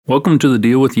Welcome to the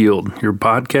Deal with Yield, your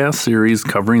podcast series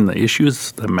covering the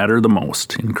issues that matter the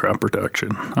most in crop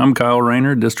production. I'm Kyle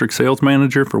Reiner, District Sales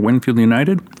Manager for Winfield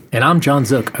United. And I'm John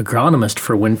Zook, agronomist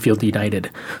for Winfield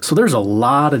United. So there's a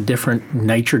lot of different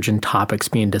nitrogen topics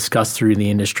being discussed through the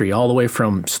industry, all the way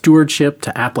from stewardship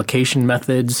to application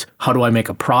methods. How do I make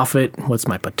a profit? What's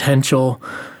my potential?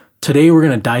 Today we're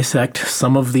going to dissect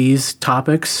some of these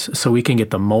topics so we can get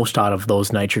the most out of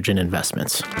those nitrogen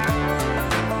investments.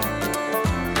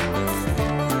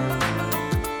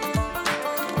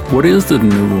 What is the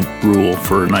new rule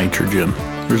for nitrogen?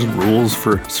 There's rules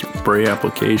for spray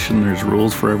application, there's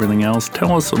rules for everything else.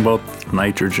 Tell us about the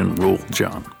nitrogen rule,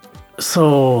 John.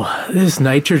 So this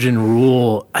nitrogen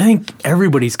rule, I think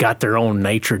everybody's got their own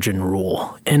nitrogen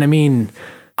rule. And I mean,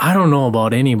 I don't know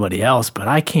about anybody else, but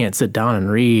I can't sit down and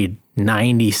read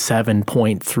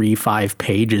 97.35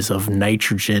 pages of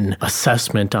nitrogen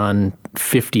assessment on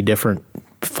 50 different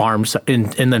farms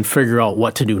and then figure out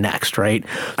what to do next, right?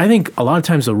 I think a lot of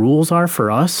times the rules are for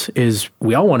us is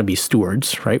we all want to be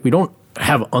stewards, right? We don't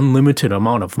have unlimited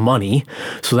amount of money,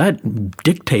 so that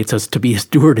dictates us to be a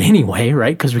steward anyway,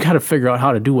 right? Because we got to figure out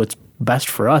how to do what's best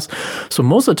for us. So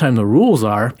most of the time the rules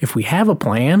are if we have a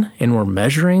plan and we're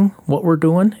measuring what we're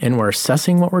doing and we're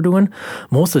assessing what we're doing,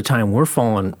 most of the time we're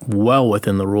falling well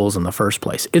within the rules in the first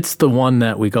place. It's the one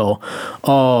that we go,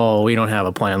 oh, we don't have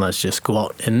a plan, let's just go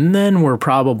out. And then we're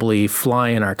probably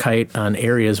flying our kite on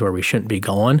areas where we shouldn't be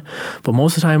going. But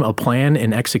most of the time a plan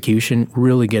and execution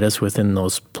really get us within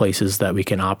those places that we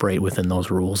can operate within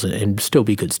those rules and still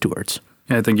be good stewards.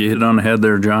 Yeah, I think you hit on the head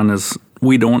there, John, is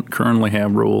we don't currently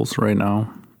have rules right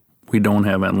now. We don't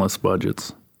have endless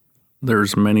budgets.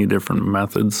 There's many different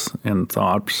methods and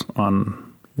thoughts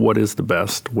on what is the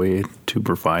best way to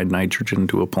provide nitrogen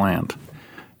to a plant,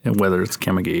 and whether it's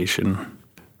chemigation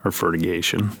or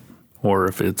fertigation, or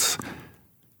if it's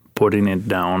putting it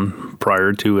down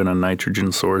prior to in a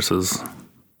nitrogen source is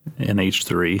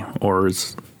NH3 or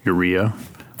is urea.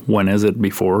 When is it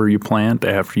before you plant,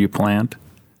 after you plant?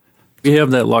 We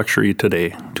have that luxury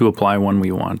today to apply when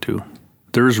we want to.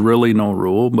 There's really no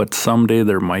rule, but someday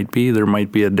there might be. There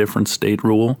might be a different state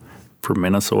rule for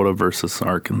Minnesota versus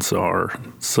Arkansas or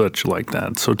such like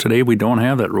that. So today we don't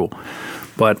have that rule.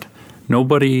 But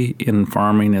nobody in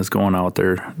farming is going out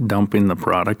there dumping the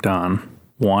product on,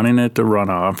 wanting it to run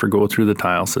off or go through the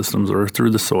tile systems or through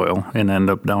the soil and end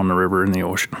up down the river in the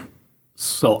ocean.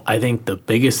 So I think the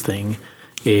biggest thing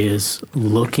is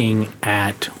looking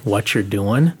at what you're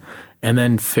doing and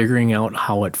then figuring out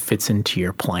how it fits into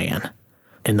your plan.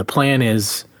 And the plan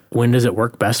is, when does it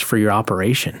work best for your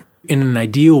operation? In an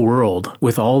ideal world,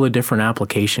 with all the different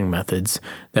application methods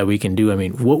that we can do, I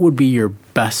mean, what would be your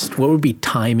best, what would be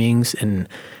timings and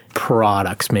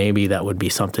products maybe that would be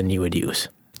something you would use?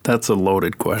 That's a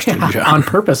loaded question, John. On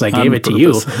purpose, I gave it to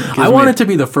you. I wanted to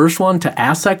be the first one to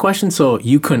ask that question so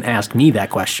you couldn't ask me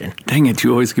that question. Dang it, you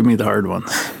always give me the hard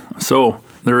ones. So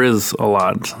there is a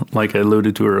lot, like I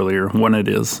alluded to earlier, when it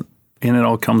is. And it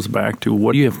all comes back to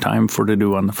what do you have time for to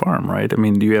do on the farm, right? I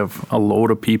mean, do you have a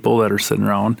load of people that are sitting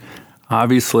around?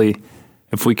 Obviously,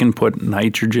 if we can put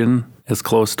nitrogen as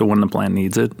close to when the plant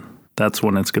needs it, that's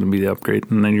when it's going to be the upgrade.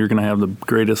 And then you're going to have the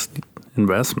greatest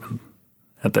investment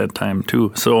at that time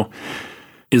too. So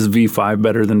is V5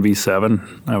 better than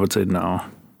V7? I would say no.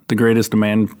 The greatest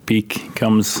demand peak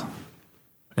comes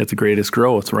at the greatest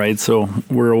growth, right? So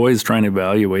we're always trying to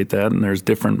evaluate that, and there's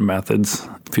different methods.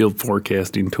 Field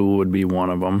forecasting tool would be one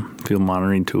of them. Field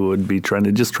monitoring tool would be trying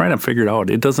to figure it out.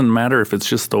 It doesn't matter if it's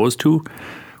just those two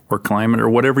or climate or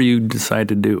whatever you decide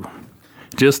to do.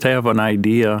 Just have an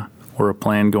idea or a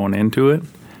plan going into it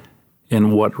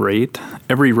and what rate.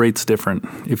 Every rate's different.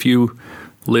 If you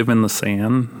live in the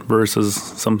sand versus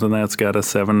something that's got a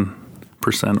 7%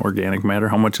 organic matter,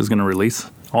 how much is going to release?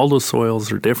 All those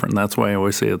soils are different. That's why I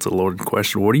always say it's a loaded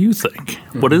question. What do you think?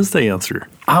 Mm-hmm. What is the answer?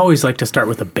 I always like to start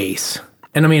with a base.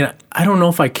 And I mean, I don't know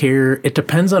if I care. It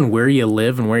depends on where you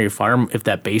live and where you farm, if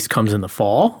that base comes in the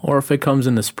fall or if it comes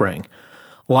in the spring.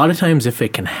 A lot of times if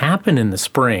it can happen in the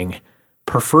spring,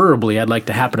 preferably I'd like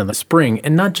to happen in the spring,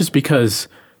 and not just because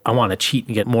I want to cheat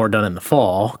and get more done in the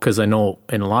fall, because I know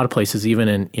in a lot of places, even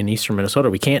in eastern Minnesota,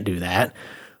 we can't do that.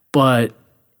 But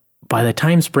by the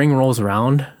time spring rolls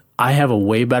around, I have a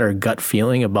way better gut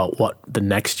feeling about what the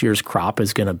next year's crop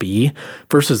is going to be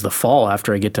versus the fall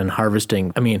after I get done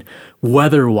harvesting. I mean,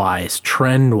 weather-wise,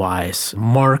 trend-wise,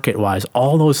 market-wise,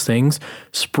 all those things,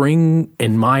 spring,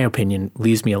 in my opinion,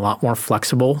 leaves me a lot more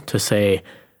flexible to say,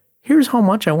 here's how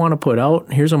much I want to put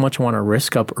out, here's how much I want to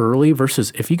risk up early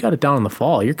versus if you got it down in the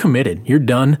fall, you're committed, you're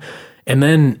done. And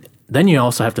then Then you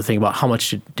also have to think about how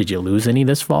much did you lose any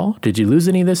this fall? Did you lose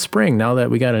any this spring now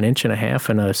that we got 1.5 inches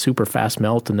and a super fast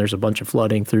melt and there's a bunch of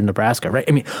flooding through Nebraska, right?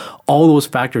 I mean, all those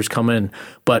factors come in,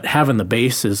 but having the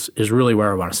base is really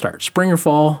where I want to start. Spring or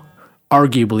fall,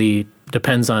 arguably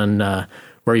depends on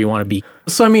where you want to be.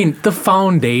 So, I mean, the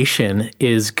foundation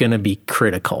is going to be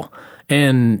critical.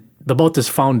 And about this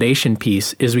foundation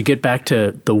piece is we get back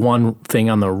to the one thing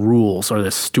on the rules or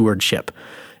the stewardship.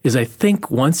 Is I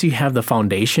think once you have the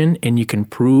foundation and you can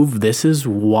prove this is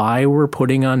why we're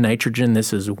putting on nitrogen,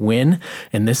 this is when,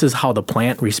 and this is how the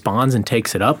plant responds and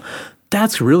takes it up,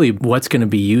 that's really what's going to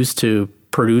be used to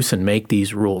produce and make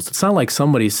these rules. It's not like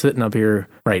somebody's sitting up here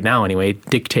right now anyway,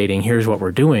 dictating here's what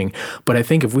we're doing. But I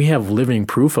think if we have living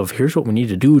proof of here's what we need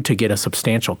to do to get a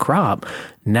substantial crop,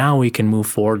 now we can move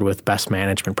forward with best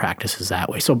management practices that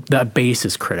way. So that base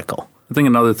is critical. I think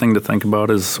another thing to think about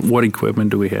is what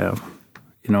equipment do we have?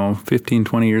 15,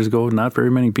 20 years ago, not very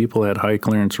many people had high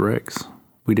clearance rigs.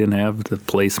 We didn't have the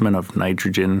placement of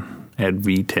nitrogen at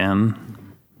V10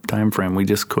 time frame. We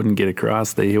just couldn't get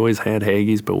across. They always had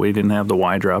Hagies, but we didn't have the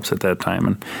Y drops at that time.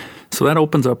 And so that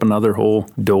opens up another whole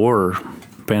door,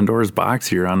 Pandora's box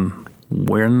here on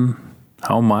when,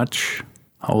 how much,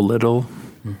 how little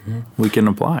we can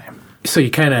apply. So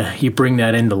you bring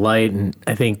that into light, and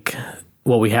I think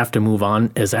what we have to move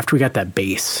on is after we got that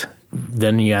base,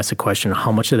 then you ask the question,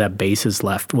 how much of that base is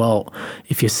left? Well,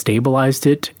 if you stabilized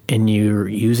it and you're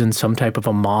using some type of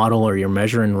a model or you're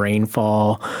measuring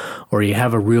rainfall or you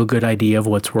have a real good idea of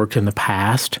what's worked in the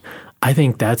past, I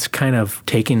think that's kind of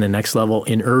taking the next level.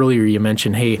 And earlier you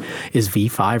mentioned, hey, is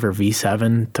V5 or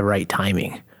V7 the right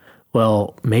timing?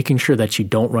 Well, making sure that you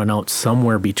don't run out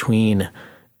somewhere between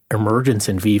emergence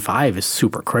and V5 is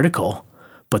super critical.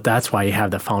 But that's why you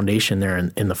have the foundation there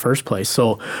in the first place.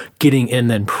 So getting in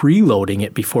then preloading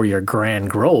it before your grand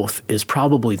growth is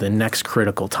probably the next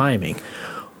critical timing.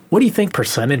 What do you think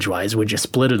percentage-wise? Would you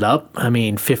split it up? I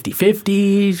mean,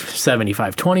 50-50,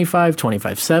 75-25,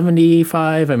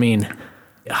 25-75? I mean,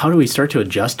 how do we start to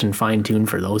adjust and fine-tune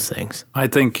for those things? I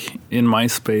think in my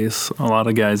space, a lot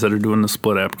of guys that are doing the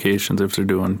split applications, if they're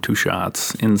doing 2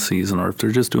 shots in season or if they're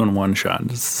just doing 1 shot,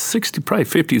 probably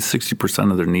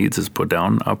 50-60% of their needs is put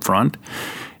down up front.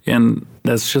 And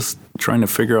that's just trying to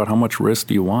figure out how much risk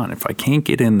do you want. If I can't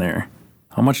get in there,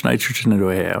 how much nitrogen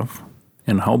do I have?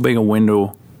 And how big a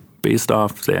window based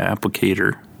off the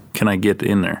applicator can I get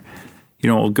in there?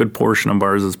 A good portion of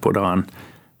ours is put on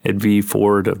at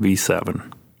V4 to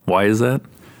V7. Why is that?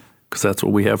 Because that's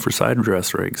what we have for side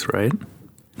dress rigs, right?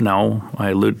 Now,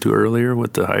 I alluded to earlier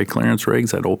with the high clearance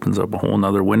rigs, that opens up a whole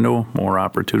nother window, more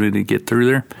opportunity to get through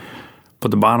there.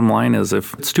 But the bottom line is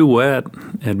if it's too wet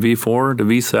at V4 to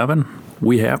V7,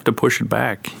 we have to push it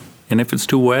back. And if it's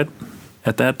too wet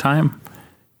at that time,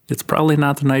 it's probably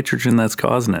not the nitrogen that's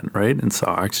causing it, right? It's the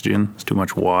oxygen, it's too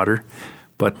much water.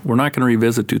 But we're not going to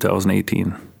revisit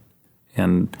 2018.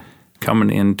 And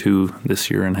coming into this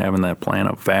year and having that plan,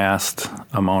 a vast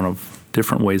amount of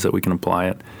different ways that we can apply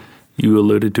it. You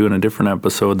alluded to in a different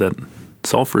episode that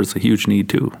sulfur is a huge need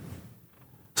too.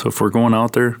 So if we're going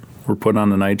out there, we're putting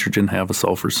on the nitrogen, have a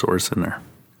sulfur source in there.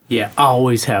 Yeah,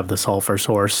 always have the sulfur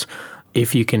source.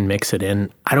 If you can mix it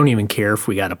in, I don't even care if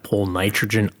we got to pull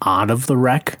nitrogen out of the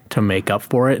rec to make up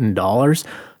for it in dollars.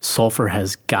 Sulfur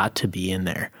has got to be in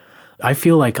there. I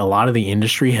feel like a lot of the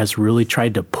industry has really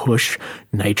tried to push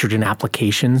nitrogen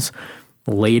applications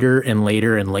later and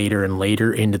later and later and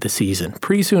later into the season.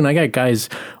 Pretty soon, I got guys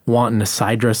wanting to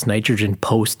side dress nitrogen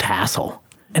post-tassel.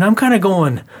 And I'm kind of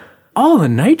going, all the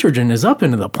nitrogen is up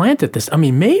into the plant at this. I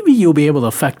mean, maybe you'll be able to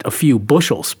affect a few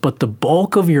bushels, but the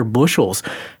bulk of your bushels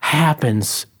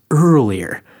happens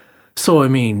earlier. So, I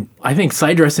mean, I think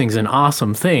side dressing is an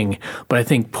awesome thing, but I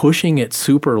think pushing it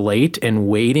super late and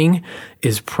waiting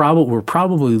is we're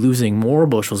probably losing more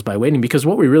bushels by waiting, because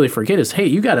what we really forget is, hey,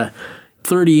 you got a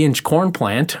 30-inch corn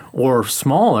plant or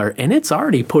smaller, and it's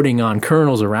already putting on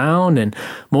kernels around, and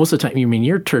most of the time,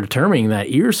 you're determining that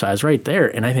ear size right there,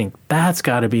 and I think that's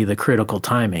got to be the critical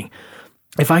timing.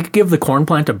 If I could give the corn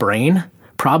plant a brain,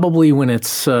 probably when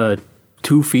it's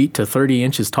 2 feet to 30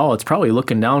 inches tall, it's probably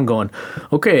looking down going,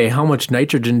 okay, how much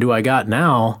nitrogen do I got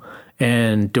now?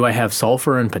 And do I have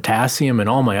sulfur and potassium and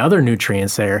all my other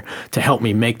nutrients there to help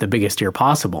me make the biggest ear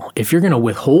possible? If you're going to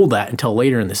withhold that until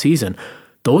later in the season,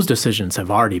 those decisions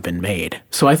have already been made.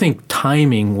 So I think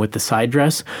timing with the side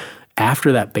dress,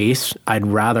 after that base, I'd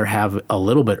rather have a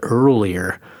little bit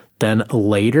earlier than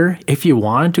later. If you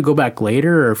wanted to go back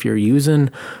later, or if you're using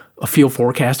a field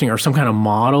forecasting or some kind of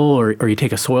model, or you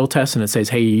take a soil test and it says,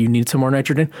 hey, you need some more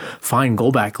nitrogen, fine,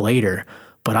 go back later.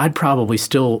 But I'd probably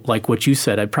still, like what you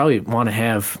said, I'd probably want to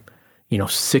have,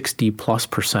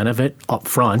 60+% of it up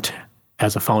front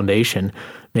as a foundation,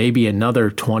 maybe another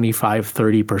 25,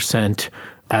 30%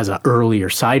 as an earlier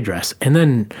side dress, and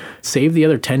then save the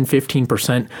other 10,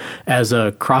 15% as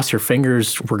a cross your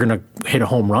fingers, we're going to hit a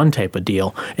home run type of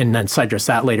deal, and then side dress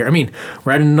that later. I mean,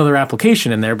 we're adding another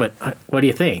application in there, but what do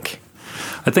you think?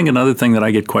 I think another thing that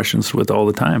I get questions with all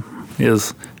the time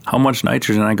is how much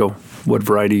nitrogen. I go, what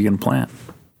variety are you going to plant?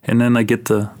 And then I get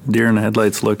the deer in the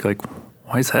headlights look like,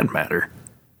 why does that matter?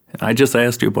 I just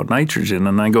asked you about nitrogen,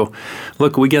 and I go,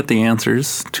 look, we get the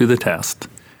answers to the test.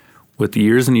 With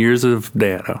years and years of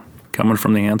data coming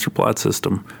from the answer plot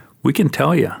system, we can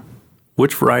tell you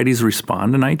which varieties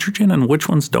respond to nitrogen and which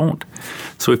ones don't.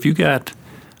 So if you got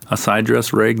a side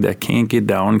dress rig that can't get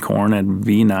down corn at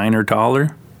V9 or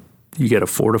taller, you get a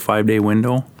 4 to 5 day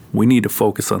window, we need to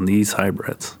focus on these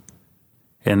hybrids.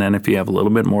 And then if you have a little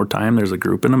bit more time, there's a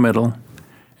group in the middle,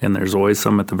 and there's always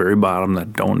some at the very bottom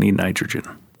that don't need nitrogen,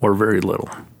 or very little.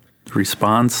 The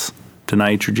response to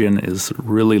nitrogen is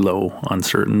really low on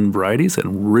certain varieties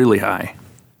and really high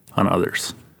on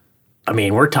others. I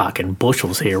mean, we're talking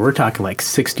bushels here. We're talking like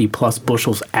 60+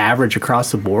 bushels average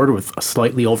across the board, with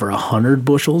slightly over 100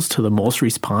 bushels to the most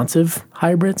responsive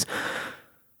hybrids.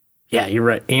 Yeah, you're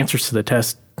right. Answers to the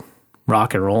test,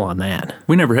 rock and roll on that.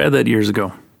 We never had that years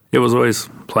ago. It was always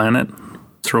plant it,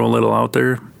 throw a little out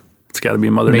there. It's got to be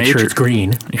Mother Nature. Make sure it's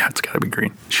green. Yeah, it's got to be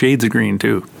green. Shades of green,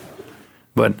 too.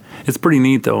 But it's pretty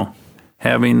neat, though,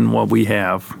 having what we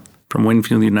have from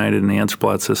Winfield United and the answer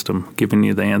plot system, giving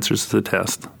you the answers to the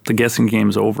test. The guessing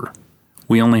game's over.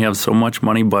 We only have so much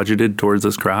money budgeted towards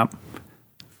this crop.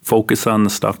 Focus on the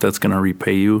stuff that's going to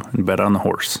repay you and bet on the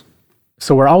horse.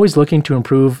 So we're always looking to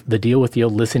improve the Deal with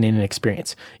Yield listening and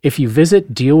experience. If you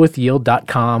visit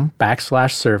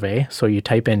dealwithyield.com/survey, so you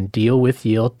type in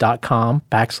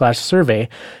dealwithyield.com/survey,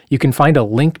 you can find a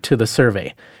link to the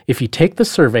survey. If you take the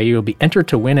survey, you'll be entered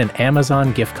to win an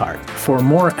Amazon gift card. For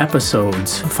more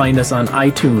episodes, find us on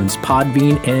iTunes,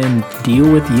 Podbean, and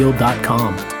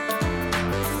dealwithyield.com.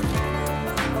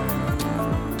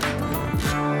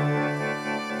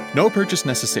 No purchase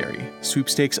necessary.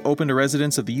 Sweepstakes open to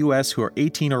residents of the U.S. who are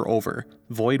 18 or over.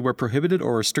 Void where prohibited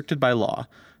or restricted by law.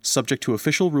 Subject to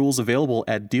official rules available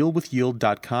at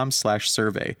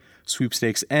dealwithyield.com/survey.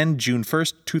 Sweepstakes end June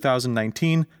 1st,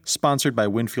 2019. Sponsored by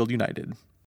Winfield United.